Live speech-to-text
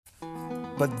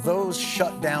But those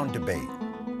shut down debate,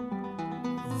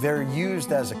 they're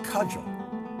used as a cudgel.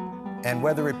 And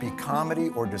whether it be comedy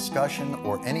or discussion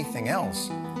or anything else,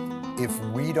 if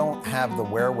we don't have the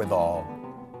wherewithal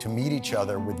to meet each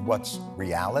other with what's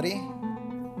reality,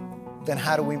 then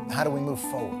how do we move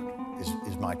forward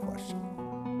is my question.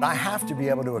 I have to be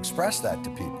able to express that to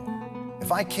people.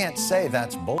 If I can't say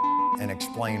that's bull and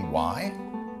explain why,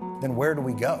 then where do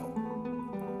we go?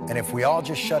 And if we all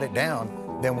just shut it down,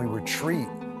 then we retreat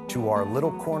to our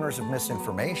little corners of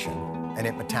misinformation and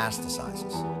it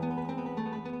metastasizes.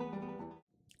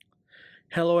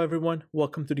 Hello everyone,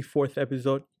 welcome to the 4th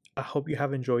episode. I hope you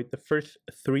have enjoyed the first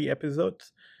 3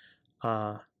 episodes.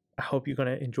 I hope you're going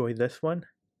to enjoy this one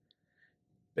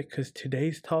because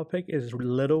today's topic is a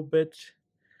little bit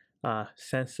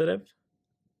sensitive.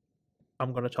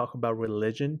 I'm going to talk about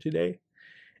religion today,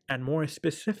 and more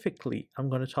specifically, I'm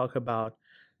going to talk about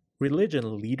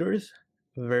religion leaders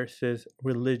versus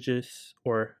religious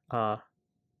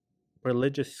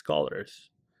scholars.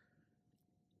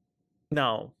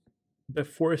 Now,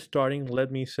 before starting, let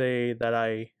me say that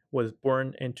I was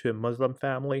born into a Muslim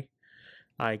family.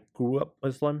 I grew up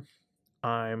Muslim.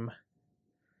 I'm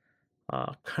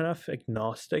kind of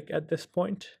agnostic at this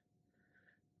point.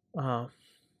 I'm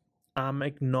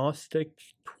agnostic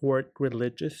toward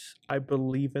religious. I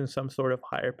believe in some sort of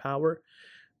higher power,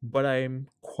 but I'm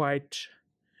quite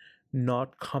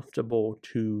not comfortable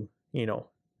to,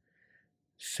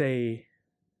 say,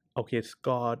 okay, it's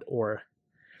God, or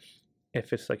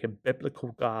if it's like a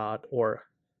biblical God, or,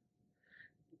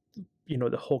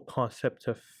 the whole concept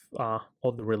of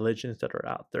all the religions that are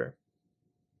out there.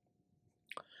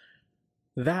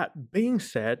 That being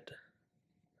said,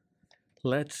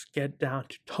 let's get down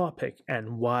to topic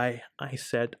and why I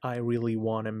said I really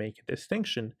want to make a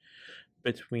distinction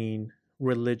between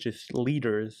religious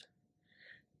leaders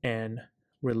and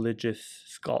religious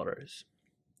scholars.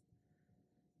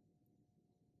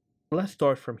 Let's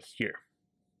start from here.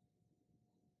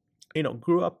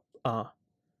 Grew up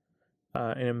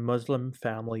in a Muslim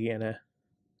family, in a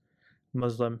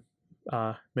Muslim,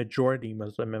 majority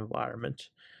Muslim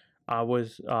environment. I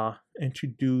was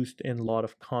introduced in a lot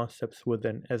of concepts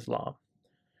within Islam.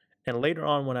 And later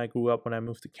on, when I grew up, when I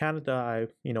moved to Canada, I,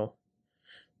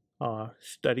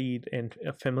 studied and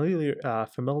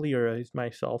familiarized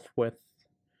myself with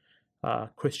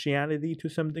Christianity to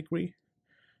some degree,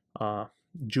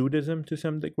 Judaism to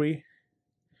some degree,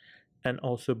 and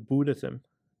also Buddhism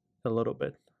a little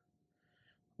bit.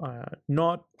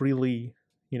 Not really,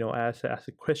 as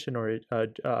a Christian or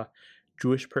a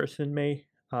Jewish person may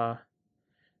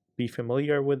be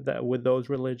familiar with those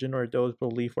religion or those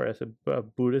belief, or as a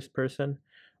Buddhist person,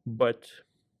 but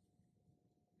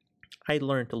I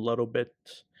learned a little bit.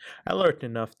 I learned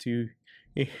enough to,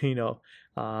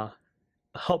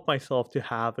 help myself to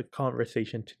have a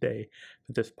conversation today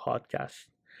for this podcast.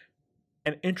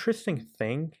 An interesting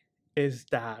thing is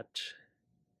that,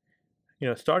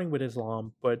 starting with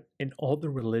Islam, but in all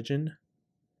the religion,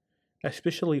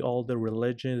 especially all the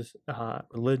religions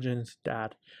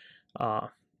that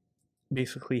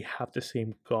basically have the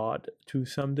same God to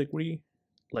some degree.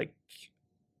 Like,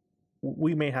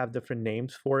 we may have different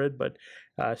names for it, but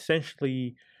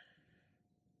essentially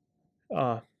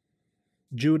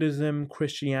Judaism,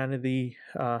 Christianity,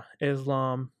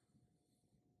 Islam,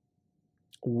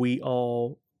 we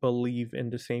all believe in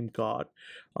the same God.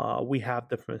 We have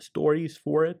different stories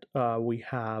for it. We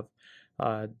have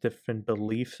different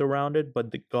beliefs around it,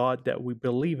 but the God that we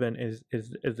believe in is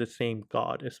the same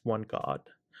God. It's one God.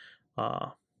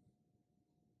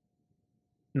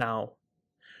 Now,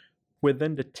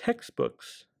 within the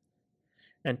textbooks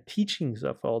and teachings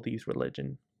of all these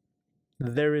religions,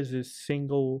 there is a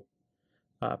single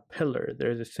pillar.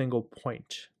 There is a single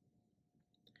point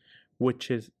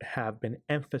which have been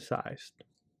emphasized,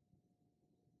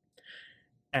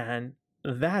 and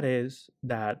that is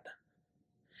that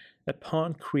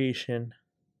upon creation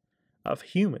of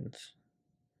humans,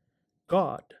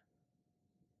 God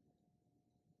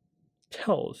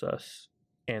tells us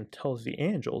and tells the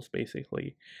angels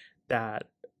basically that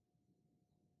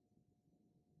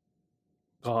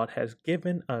God has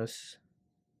given us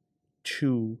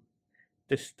 2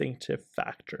 distinctive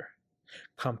factors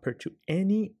compared to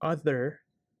any other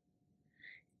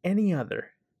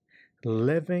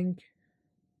living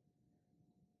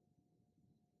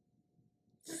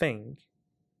thing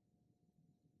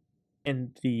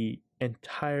in the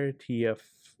entirety of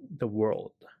the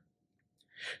world.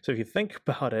 So if you think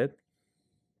about it,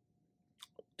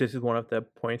 this is one of the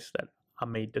points that I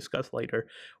may discuss later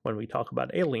when we talk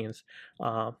about aliens.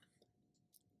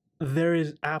 There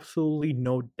is absolutely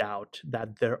no doubt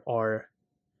that there are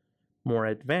more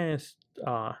advanced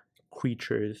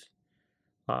creatures,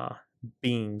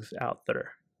 beings out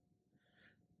there.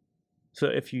 So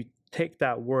if you take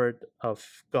that word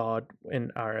of God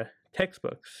in our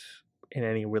textbooks, in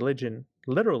any religion,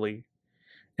 literally,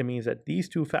 it means that these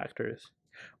two factors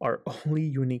are only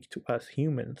unique to us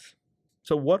humans.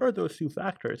 So what are those two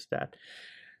factors that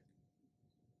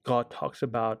God talks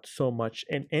about so much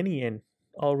in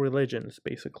all religions,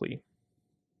 basically?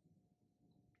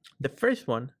 The first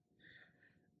one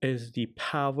is the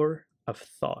power of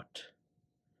thought.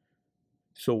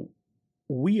 So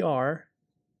we are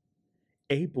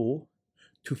able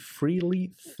to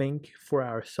freely think for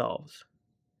ourselves,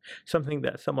 something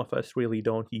that some of us really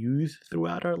don't use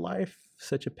throughout our life,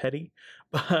 such a petty,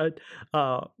 but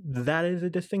that is a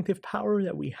distinctive power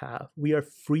that we have. We are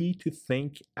free to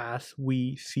think as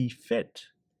we see fit.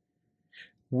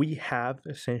 We have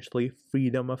essentially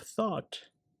freedom of thought.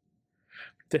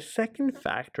 The second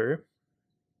factor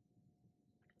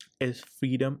is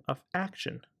freedom of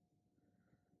action.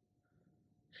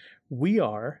 We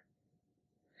are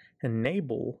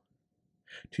enabled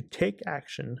to take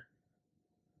action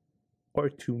or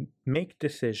to make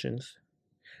decisions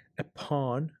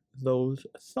upon those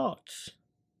thoughts.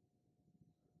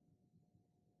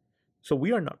 So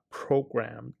we are not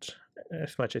programmed,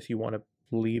 as much as you want to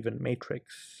believe in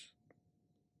Matrix,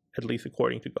 at least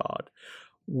according to God.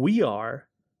 We are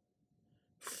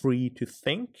free to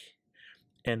think,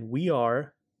 and we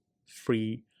are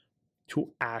free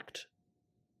to act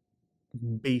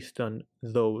based on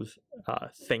those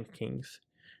thinkings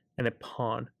and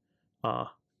upon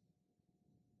our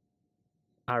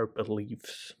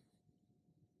beliefs.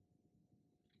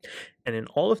 And in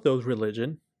all of those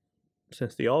religions,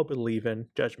 since they all believe in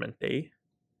Judgment Day,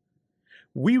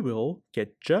 we will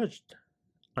get judged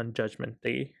on Judgment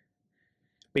Day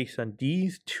based on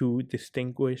these two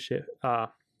distinctive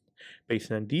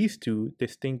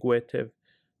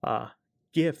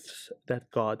gifts that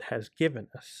God has given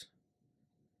us: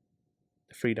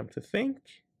 the freedom to think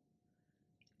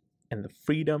and the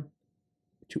freedom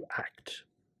to act.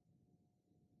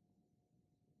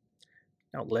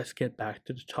 Now let's get back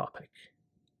to the topic.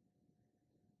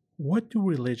 What do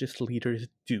religious leaders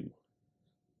do?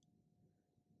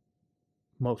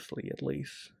 Mostly, at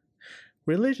least.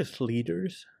 Religious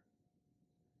leaders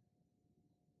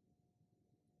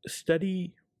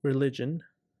study religion,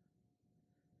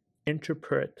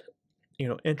 interpret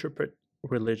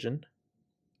religion,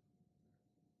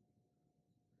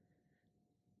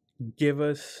 give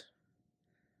us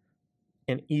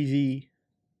an easy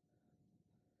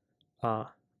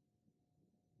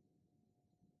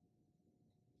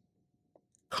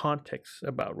context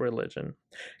about religion,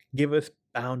 give us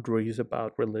boundaries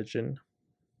about religion,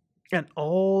 and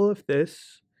all of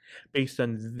this based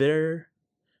on their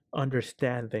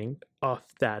understanding of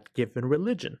that given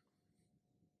religion.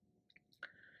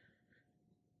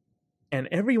 And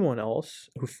everyone else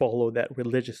who follow that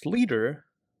religious leader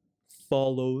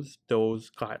follows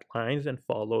those guidelines and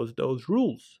follows those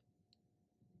rules.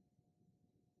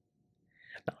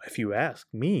 Now, if you ask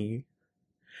me,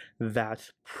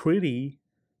 that's pretty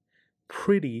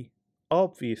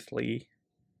obviously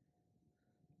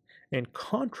in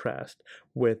contrast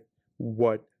with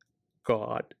what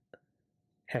God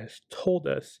has told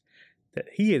us that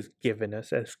He has given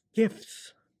us as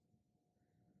gifts.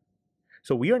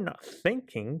 So we are not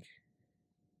thinking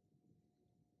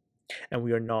and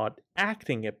we are not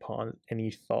acting upon any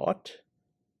thought.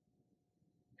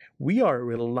 We are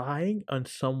relying on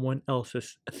someone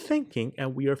else's thinking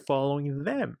and we are following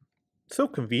them. So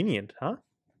convenient, huh?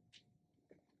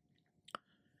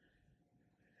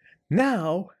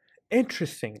 Now,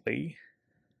 interestingly,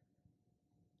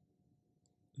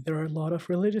 there are a lot of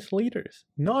religious leaders,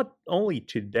 not only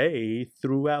today,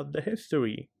 throughout the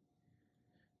history.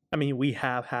 I mean, we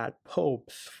have had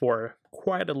popes for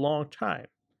quite a long time.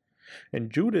 In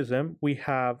Judaism, we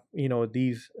have,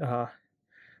 these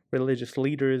religious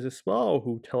leaders as well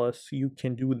who tell us you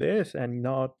can do this and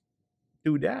not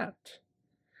do that.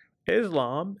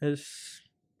 Islam, as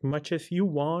much as you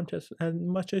want, as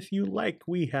much as you like,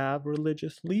 we have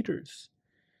religious leaders.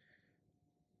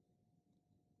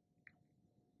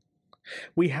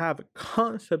 We have a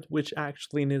concept which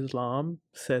actually in Islam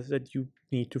says that you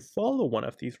need to follow one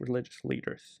of these religious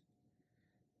leaders.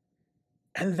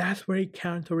 And that's very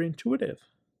counterintuitive.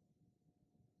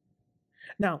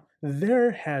 Now,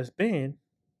 there has been,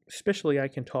 especially I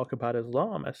can talk about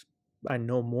Islam as I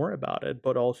know more about it,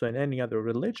 but also in any other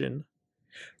religion,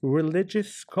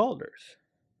 religious scholars,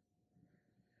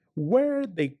 where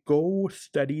they go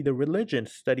study the religion,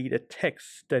 study the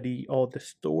text, study all the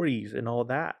stories and all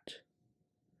that.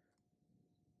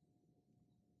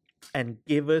 and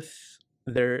give us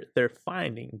their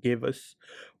finding, give us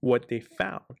what they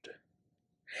found.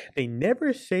 They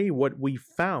never say what we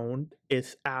found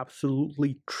is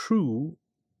absolutely true.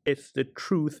 It's the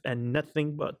truth and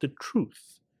nothing but the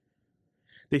truth.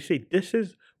 They say this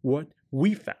is what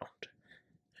we found.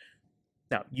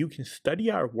 Now, you can study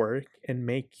our work and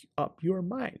make up your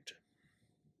mind.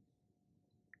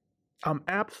 I'm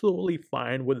absolutely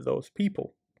fine with those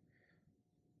people.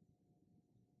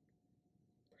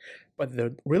 But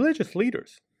the religious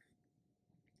leaders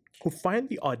who find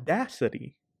the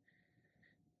audacity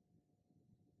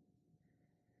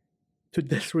to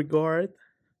disregard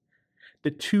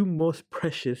the two most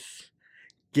precious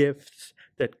gifts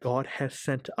that God has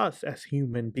sent to us as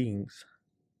human beings: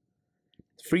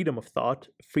 freedom of thought,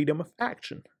 freedom of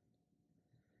action.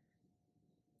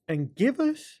 And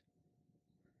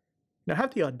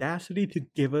have the audacity to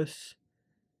give us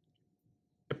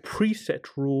the preset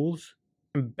rules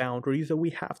and boundaries that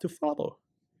we have to follow.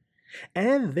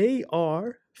 And they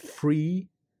are free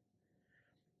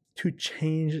to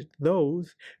change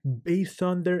those based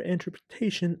on their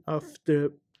interpretation of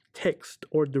the text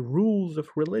or the rules of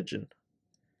religion.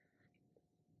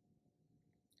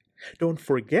 Don't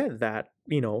forget that,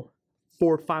 400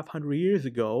 or 500 years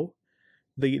ago,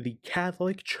 the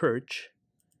Catholic Church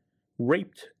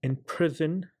raped,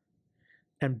 imprisoned,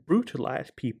 and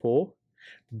brutalized people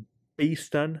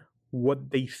based on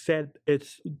what they said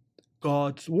is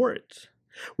God's words,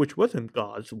 which wasn't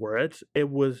God's words. It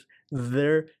was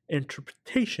their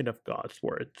interpretation of God's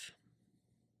words.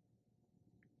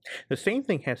 The same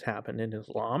thing has happened in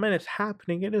Islam, and it's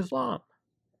happening in Islam.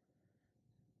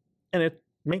 And it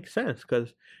makes sense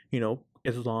because,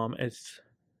 Islam is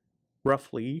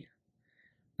roughly,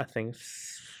 I think,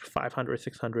 500,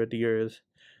 600 years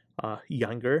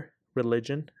younger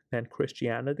religion than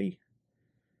Christianity.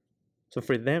 So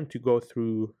for them to go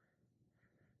through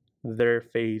their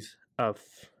phase of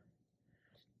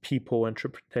people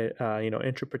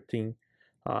interpreting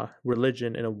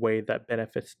religion in a way that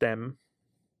benefits them,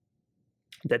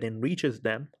 that enriches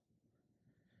them,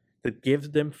 that gives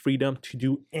them freedom to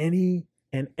do any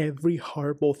and every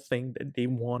horrible thing that they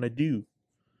want to do.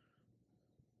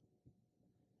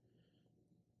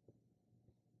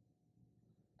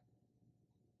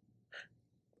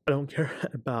 I don't care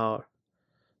about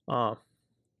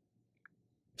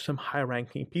some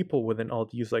high-ranking people within all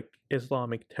these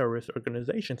Islamic terrorist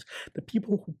organizations. The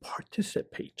people who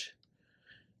participate,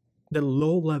 the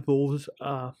low levels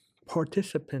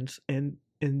participants in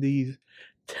these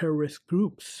terrorist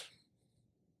groups,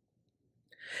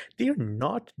 they are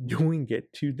not doing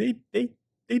it to they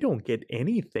don't get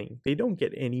anything. They don't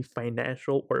get any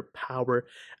financial or power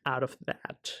out of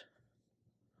that.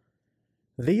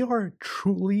 They are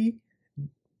truly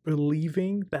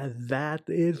believing that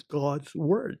is God's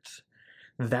words.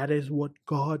 That is what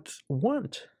God's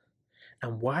want.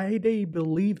 And why they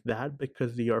believe that?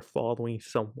 Because they are following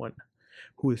someone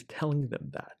who is telling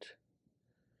them that.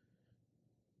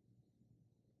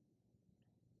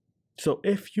 So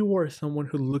if you are someone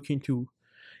who's looking to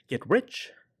get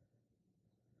rich,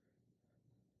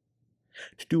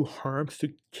 to do harms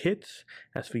to kids,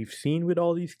 as we've seen with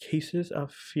all these cases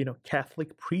of,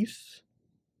 Catholic priests,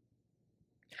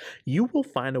 you will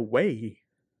find a way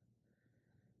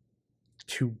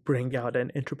to bring out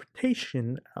an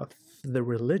interpretation of the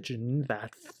religion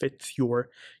that fits your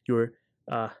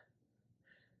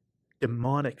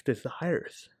demonic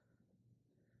desires.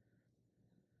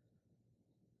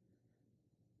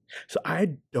 So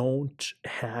I don't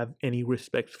have any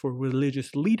respect for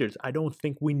religious leaders. I don't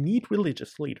think we need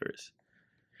religious leaders.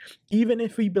 Even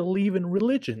if we believe in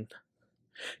religion,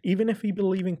 even if we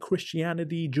believe in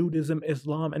Christianity, Judaism,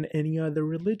 Islam, and any other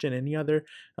religion, any other,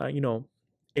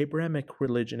 Abrahamic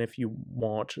religion, if you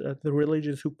want, the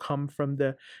religions who come from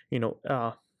the,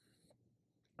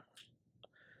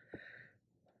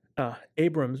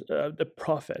 Abram's, the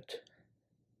prophet.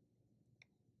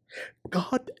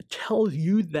 God tells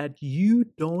you that you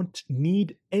don't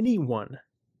need anyone.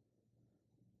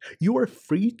 You are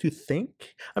free to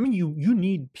think. I mean, you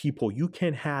need people. You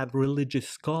can have religious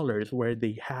scholars where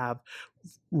they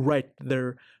write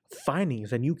their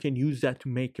findings, and you can use that to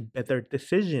make a better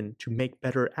decision, to make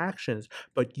better actions.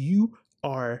 But you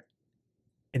are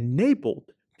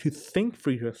enabled to think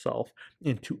for yourself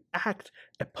and to act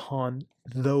upon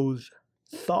those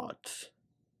thoughts.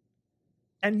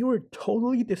 And you are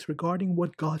totally disregarding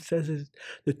what God says is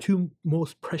the two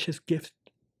most precious gifts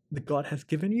that God has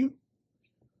given you.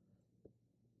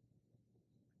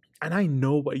 And I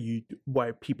know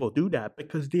why people do that,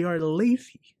 because they are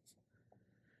lazy.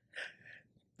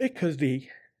 Because they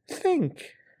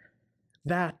think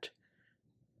that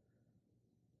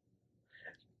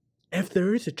if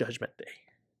there is a judgment day,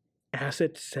 as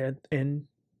it's said in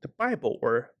the Bible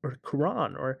or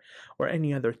Quran or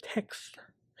any other text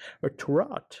or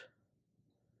Torah,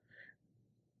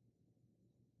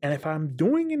 and if I'm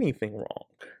doing anything wrong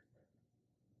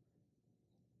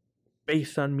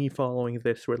based on me following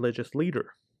this religious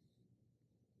leader,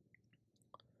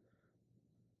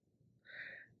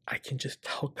 I can just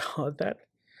tell God that,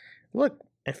 look,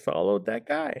 I followed that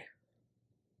guy.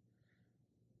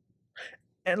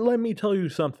 And let me tell you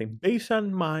something, based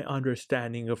on my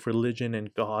understanding of religion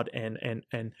and God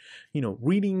and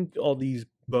reading all these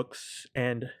books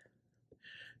and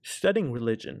studying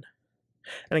religion,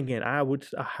 and again, I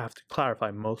have to clarify,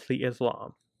 mostly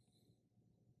Islam.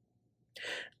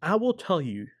 I will tell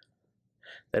you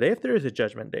that if there is a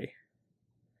judgment day,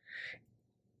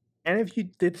 and if you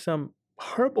did some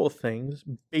horrible things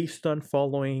based on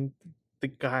following the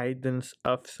guidance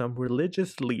of some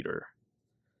religious leader,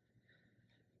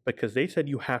 because they said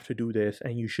you have to do this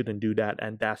and you shouldn't do that,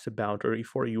 and that's a boundary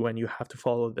for you and you have to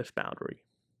follow this boundary,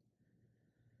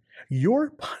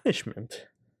 your punishment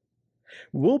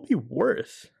will be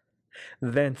worse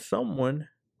than someone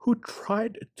who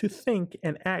tried to think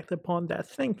and act upon that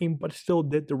thinking but still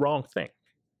did the wrong thing.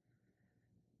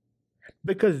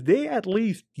 Because they at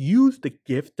least used the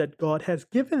gift that God has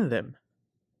given them.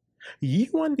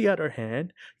 You, on the other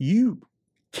hand, you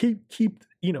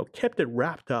kept it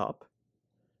wrapped up,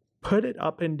 put it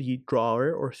up in the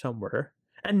drawer or somewhere,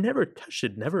 and never touched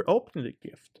it, never opened the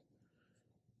gift.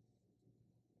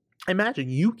 Imagine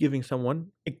you giving someone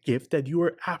a gift that you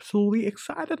are absolutely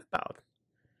excited about.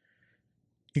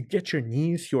 You get your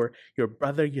niece, your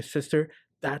brother, your sister,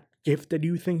 that gift that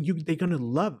you think they're gonna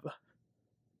love.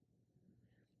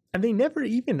 And they never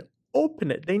even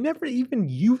open it. They never even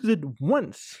use it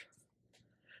once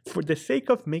for the sake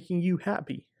of making you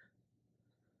happy.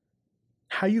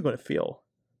 How are you gonna feel?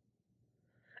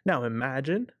 Now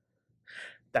imagine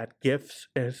that gift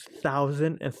is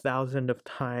thousands and thousands of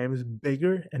times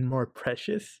bigger and more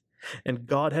precious, and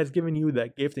God has given you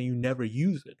that gift and you never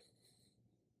use it.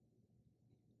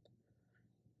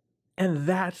 And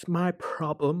that's my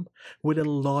problem with a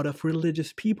lot of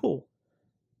religious people.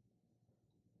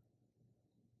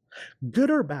 Good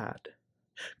or bad,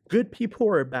 good people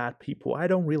or bad people, I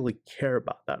don't really care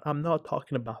about that. I'm not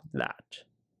talking about that.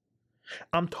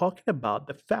 I'm talking about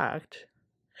the fact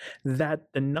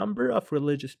that the number of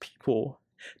religious people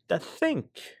that think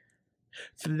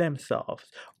for themselves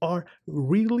are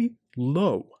really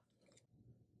low.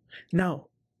 Now,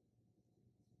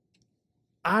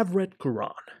 I've read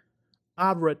Quran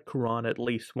at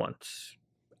least once.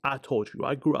 I told you,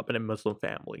 I grew up in a Muslim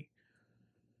family.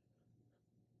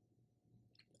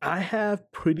 I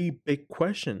have pretty big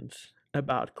questions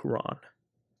about Quran.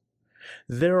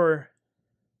 There are,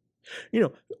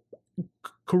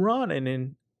 Quran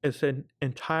in its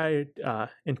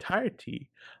entirety,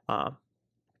 I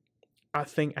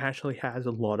think actually has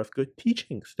a lot of good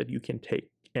teachings that you can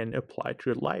take and apply to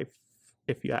your life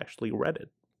if you actually read it.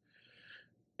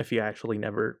 If you actually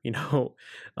never,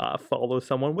 follow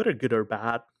someone, whether good or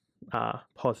bad,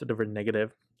 positive or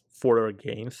negative, for or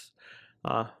against,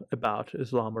 about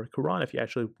Islam or Quran. If you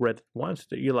actually read it once,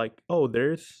 that you're like, oh,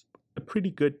 there's a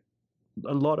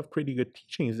lot of pretty good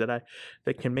teachings that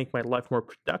can make my life more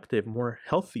productive, more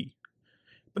healthy.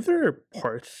 But there are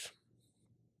parts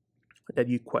that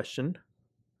you question.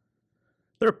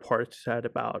 There are parts that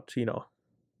about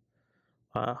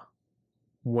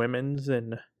women's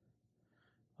and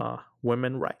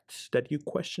women rights that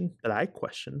I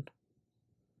question.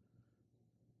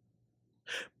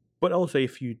 But also,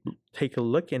 if you take a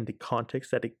look in the context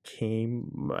that it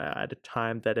came at the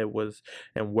time that it was,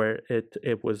 and where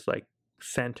it was like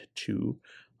sent to,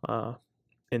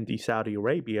 in the Saudi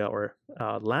Arabia or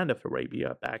land of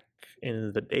Arabia back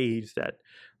in the days that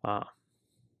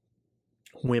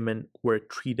women were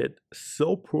treated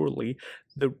so poorly,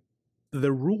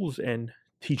 the rules and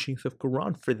teachings of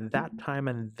Quran for that time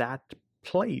and that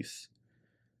place.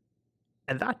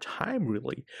 At that time,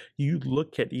 really, you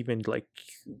look at even like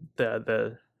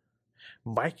the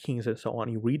Vikings and so on,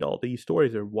 you read all these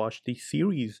stories or watch these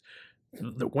series,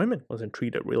 the women wasn't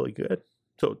treated really good.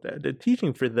 So the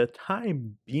teaching for the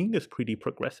time being is pretty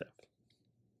progressive.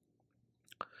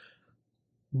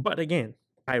 But again,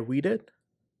 I read it,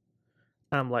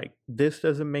 and I'm like, this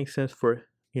doesn't make sense for,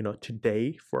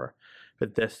 today, for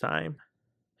this time,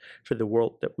 for the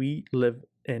world that we live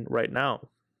in right now.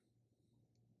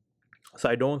 So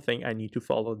I don't think I need to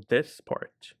follow this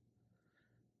part.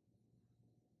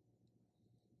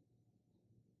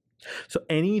 So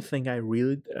anything I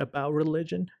read about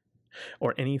religion,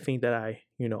 or anything that I,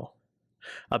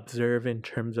 observe in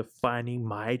terms of finding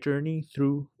my journey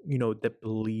through, the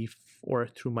belief or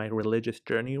through my religious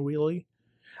journey, really,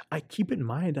 I keep in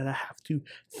mind that I have to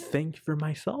think for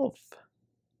myself.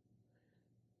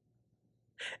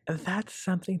 And that's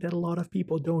something that a lot of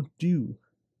people don't do.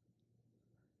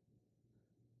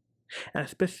 And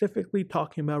specifically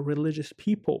talking about religious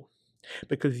people,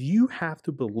 because you have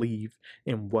to believe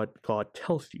in what God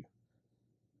tells you,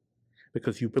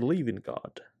 because you believe in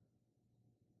God.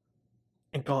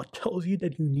 And God tells you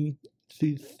that you need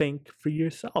to think for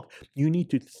yourself. You need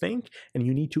to think and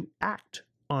you need to act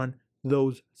on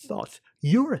those thoughts,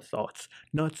 your thoughts,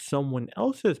 not someone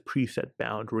else's preset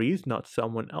boundaries, not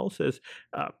someone else's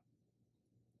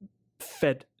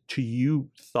fed to you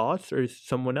thoughts, or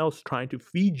someone else trying to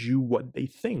feed you what they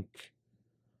think.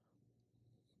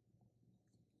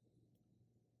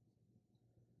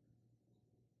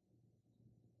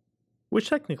 Which,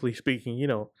 technically speaking,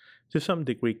 to some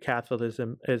degree,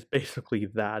 Catholicism is basically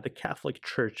that. The Catholic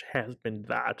Church has been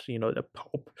that. The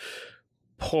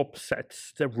Pope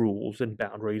sets the rules and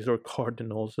boundaries, or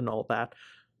cardinals and all that.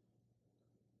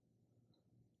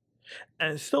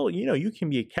 And still, you can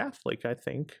be a Catholic, I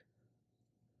think.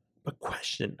 But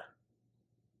question.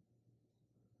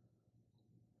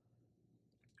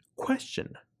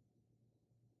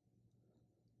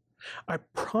 I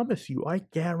promise you, I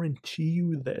guarantee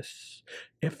you this.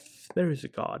 If there is a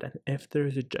God and if there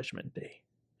is a judgment day,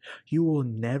 you will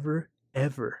never,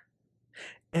 ever,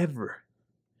 ever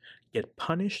get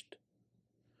punished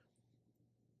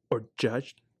or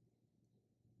judged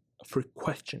for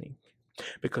questioning.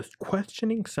 Because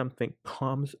questioning something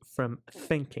comes from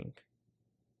thinking.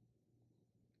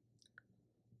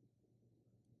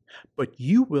 But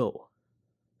you will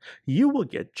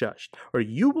get judged or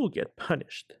you will get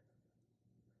punished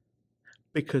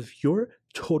because your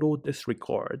total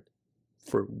disregard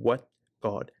for what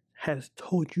God has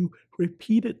told you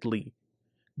repeatedly.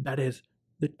 That is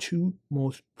the two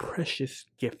most precious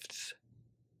gifts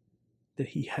that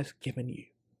He has given you.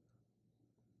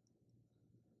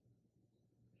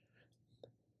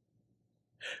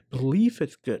 Belief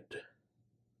is good,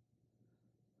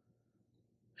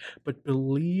 but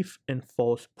belief in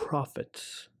false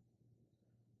prophets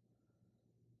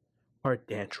are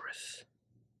dangerous.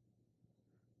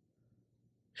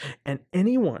 And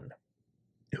anyone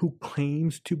who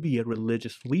claims to be a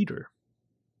religious leader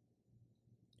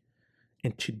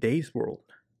in today's world,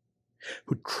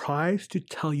 who tries to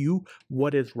tell you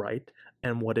what is right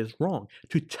and what is wrong,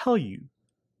 to tell you,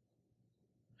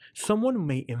 someone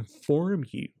may inform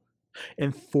you.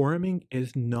 Informing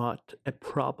is not a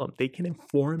problem. They can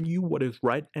inform you what is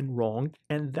right and wrong,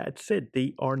 and that's it.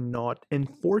 They are not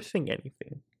enforcing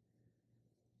anything.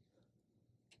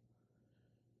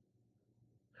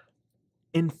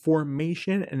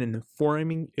 Information and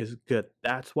informing is good.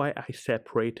 That's why I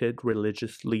separated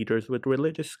religious leaders with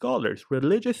religious scholars.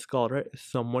 Religious scholar is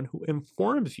someone who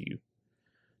informs you.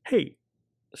 Hey,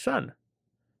 son,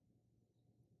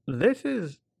 this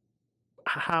is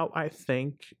how I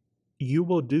think you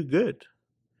will do good.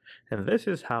 And this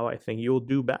is how I think you will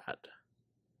do bad.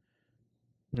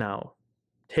 Now,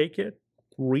 take it,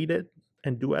 read it,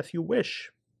 and do as you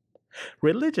wish.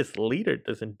 Religious leader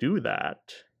doesn't do that.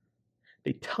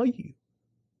 They tell you.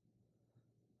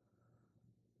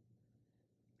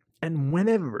 And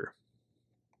whenever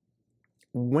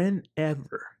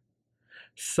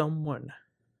someone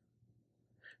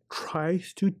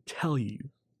tries to tell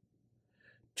you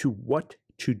to what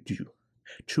to do,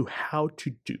 to how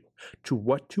to do, to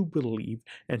what to believe,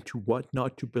 and to what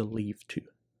not to believe to,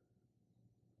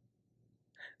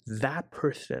 that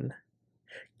person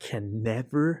can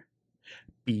never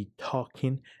be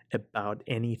talking about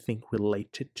anything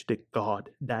related to the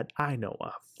God that I know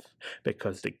of.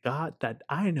 Because the God that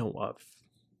I know of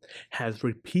has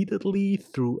repeatedly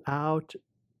throughout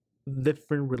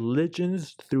different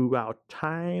religions, throughout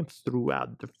time,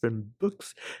 throughout different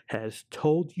books, has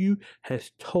told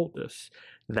us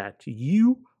that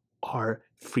you are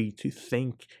free to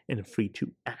think and free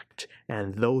to act,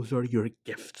 and those are your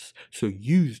gifts. So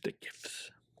use the gifts.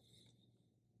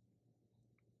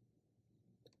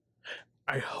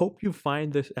 I hope you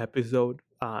find this episode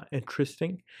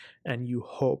interesting, and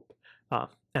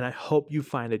I hope you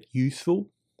find it useful.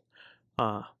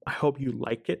 I hope you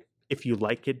like it. If you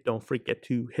like it, don't forget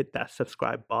to hit that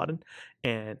subscribe button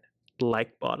and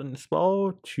like button as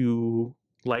well, to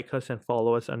like us and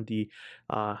follow us on the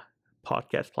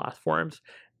podcast platforms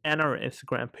and our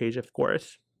Instagram page, of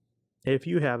course. If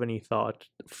you have any thought,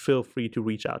 feel free to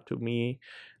reach out to me,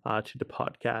 to the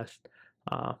podcast.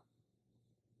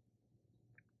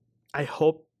 I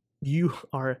hope you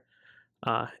are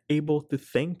able to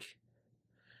think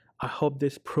I hope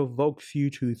this provokes you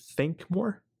to think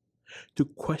more, to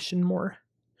question more,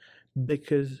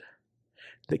 because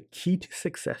the key to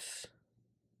success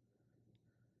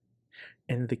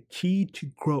and the key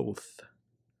to growth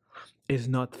is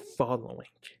not following,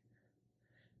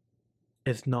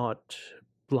 is not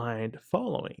blind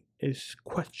following, is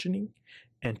questioning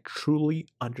and truly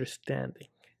understanding.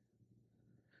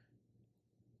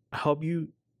 I hope you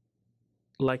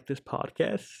like this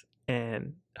podcast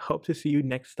and hope to see you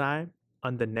next time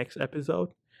on the next episode.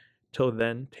 Till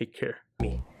then, take care.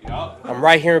 I'm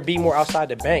right here in Beatmore outside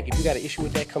the bank. If you got an issue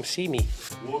with that, come see me.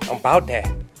 I'm about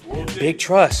that. Big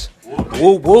trust.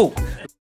 Woo woo.